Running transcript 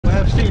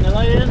have seen a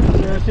lion,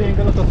 we are seeing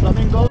a lot of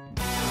flamingos.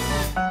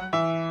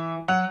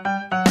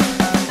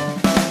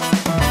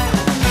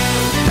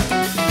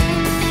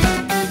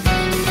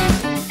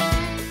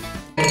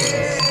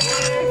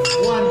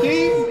 One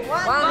team.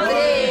 One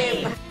dream!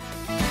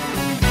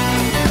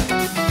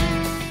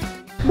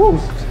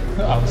 Boost!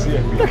 Għam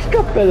siek. Dak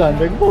x'kappell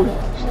għandek, boost!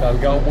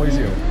 Tal-Cowboys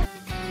jew.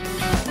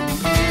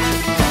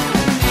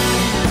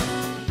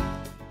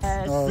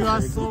 You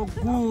are so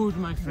good,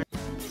 my friend.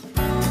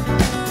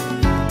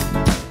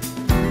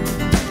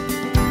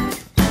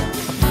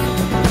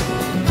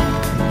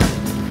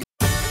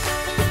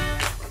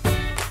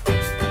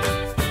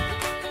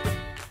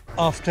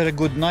 After a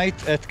good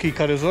night at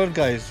Kika Resort,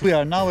 guys, we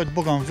are now at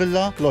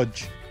Bougainvillea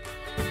Lodge.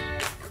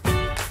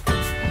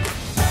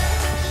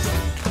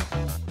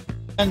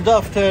 And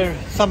after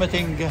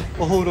summiting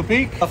Uhuru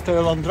Peak, after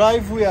a long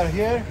drive, we are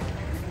here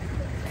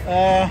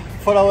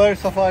for our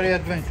safari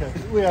adventure.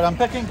 We are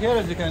unpacking here,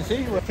 as you can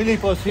see.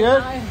 Philipo's here.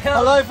 Hi.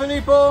 Hello,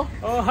 Philipo.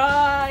 Oh,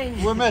 hi!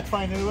 We met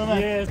finally, we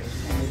met. Yes.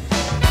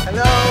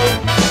 Hello.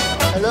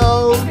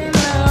 Hello.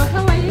 Hello,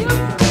 how are you?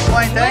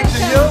 Fine, thanks.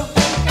 And you?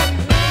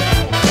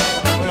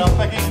 We're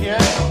unpacking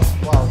here.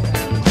 Wow.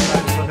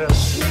 Nice hotel.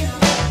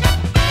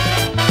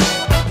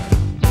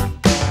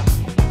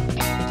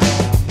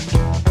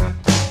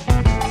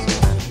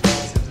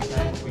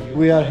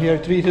 We are here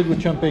treated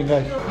with champagne,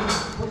 guys.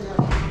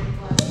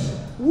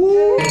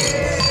 Woo!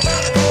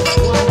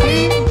 One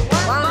dream!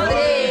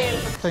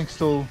 Thanks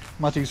to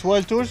Mati's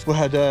Wild Tours, we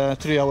had a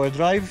 3-hour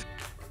drive.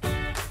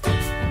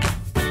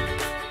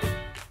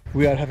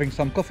 We are having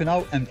some coffee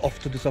now and off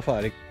to the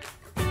safari.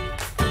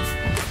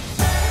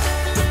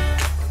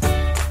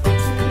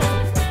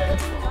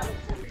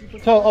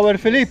 So our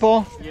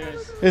Filippo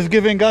is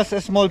giving us a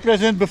small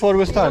present before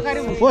we start.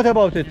 What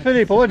about it?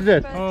 Filippo, what's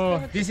that?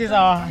 Oh, this is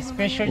our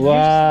special gift to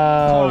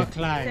Wow. our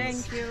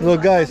clients.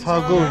 Look guys,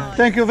 how good.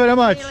 Thank you very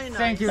much.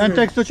 Thank you. And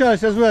thanks to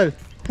Charles as well.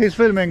 He's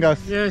filming us.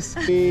 Yes.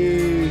 Wow.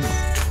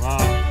 Wow.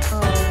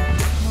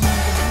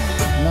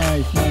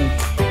 Nice,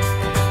 nice.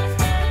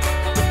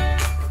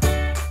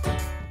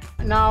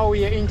 Now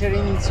we are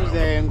entering into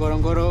the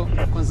NGORONGORO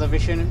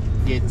conservation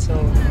gate. So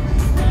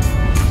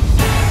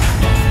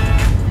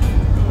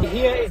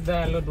here is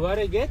the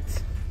Lodware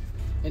gate,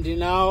 and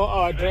now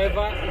our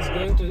driver is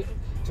going to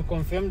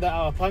confirm that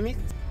our permit.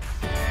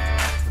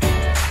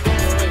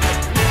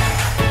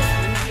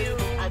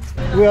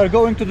 We are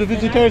going to the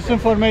Visitors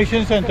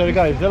Information Center,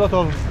 guys. A lot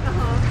of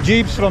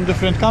jeeps from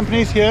different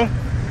companies here,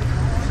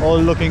 all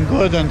looking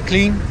good and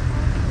clean.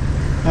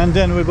 And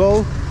then we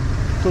go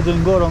to the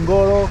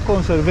NGORONGORO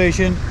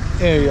Conservation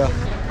Area.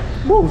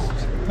 Boost!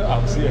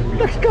 Għam siek.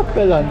 Dak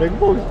x'kappell għandek,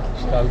 boost!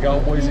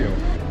 Tal-Cowboys jew.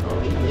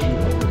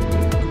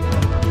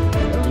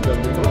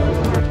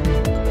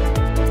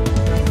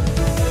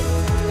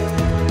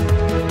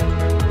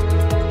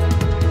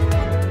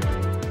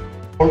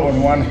 All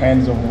on one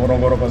hands of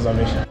NGORONGORO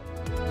conservation.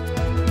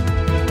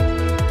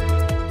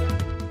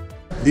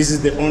 This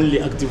is the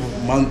only active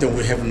mountain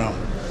we have now,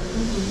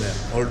 the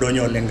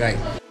Oldonyo Lengai.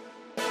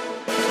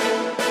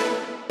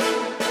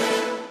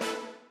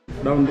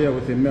 Down there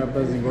with the map,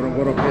 that's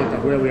NGORONGORO Crater,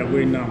 where we are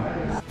going now.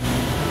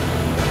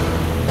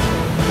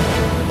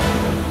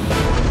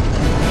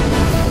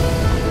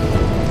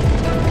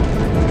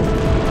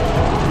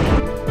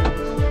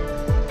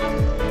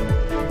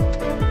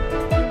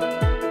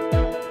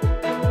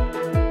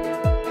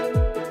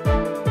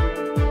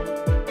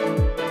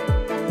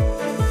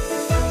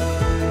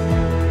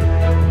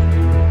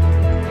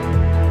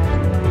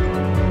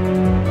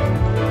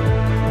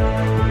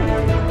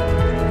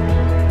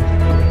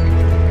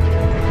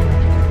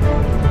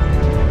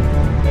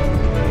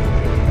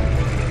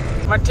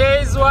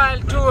 Matei's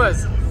Wild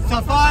Tours.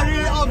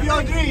 Safari of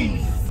your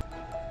dreams!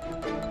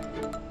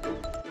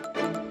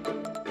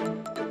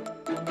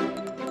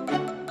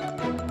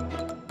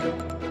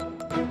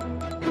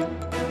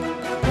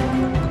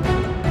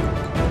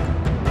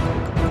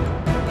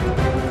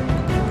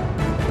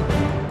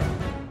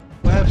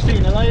 We have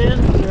seen a lion,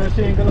 we are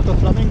seeing a lot of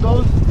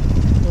flamingos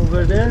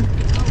over there,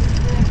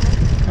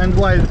 and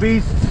wild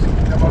beasts,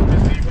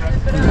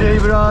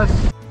 zebras.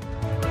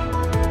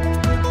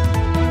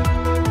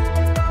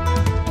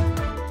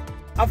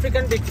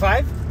 African Big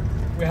Five.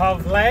 We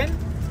have lion,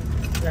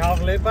 we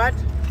have leopard,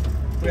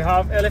 we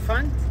have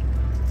elephant,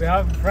 we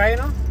have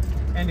rhino,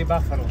 and the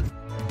buffalo.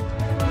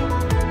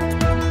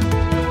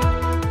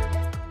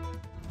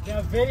 They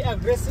are very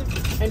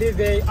aggressive and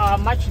they are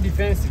much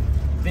defensive.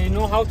 They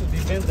know how to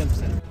defend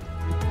themselves.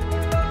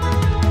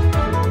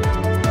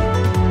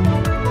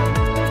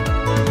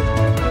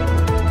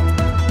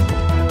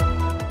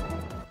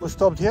 We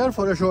stopped here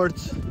for a short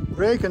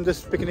break in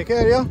this picnic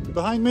area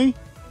behind me.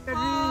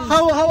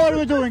 How are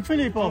we doing,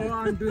 Filippo? Oh,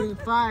 I'm doing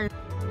fine.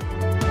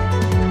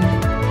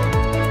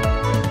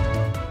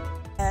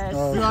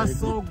 You are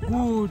so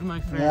good, my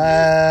friend.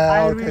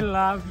 I really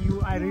love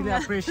you. I really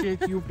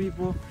appreciate you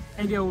people,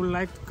 and I would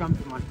like to come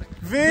to Malta.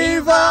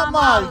 Viva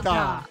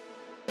Malta!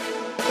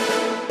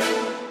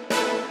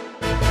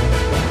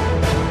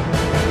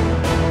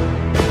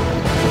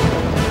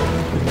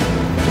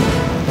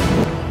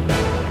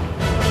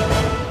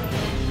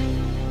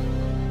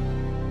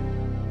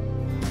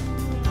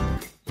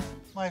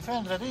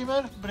 friend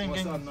Redeemer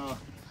bringing وصلنا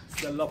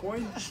ستيلا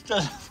بوينت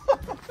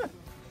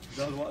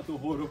ده الوقت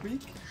وهورو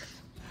بيك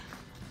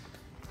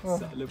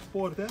سقلب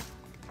بورتا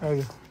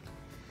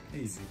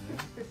easy man.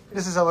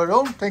 This is our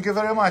room. Thank you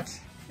very much.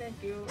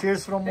 Thank you.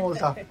 Cheers from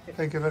Malta.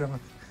 Thank you very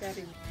much.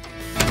 Very much.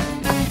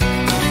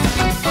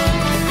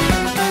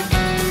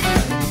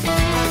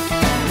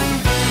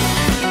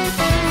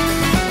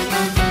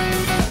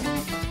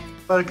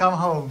 Welcome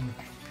home.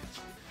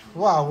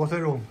 Wow, what a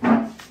room.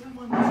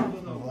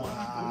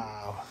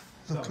 Wow.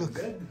 Look.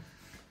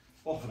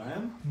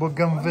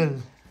 Bougainville,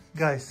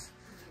 guys.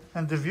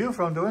 And the view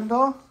from the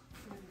window.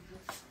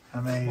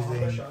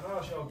 Amazing.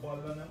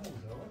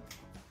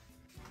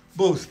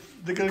 Boost.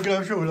 dik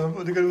il-gram xula,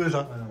 dik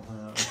il-wisa.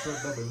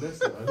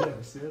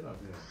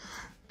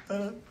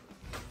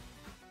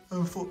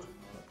 Fuq.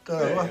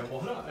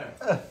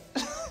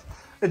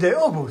 Idej,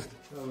 boost.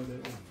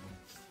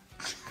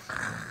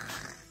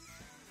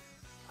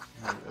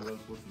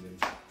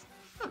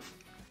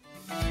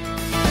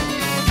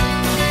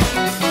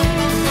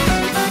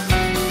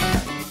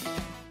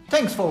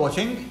 Thanks for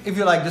watching. If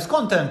you like this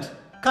content,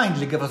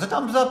 kindly give us a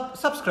thumbs up,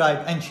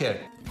 subscribe and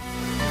share.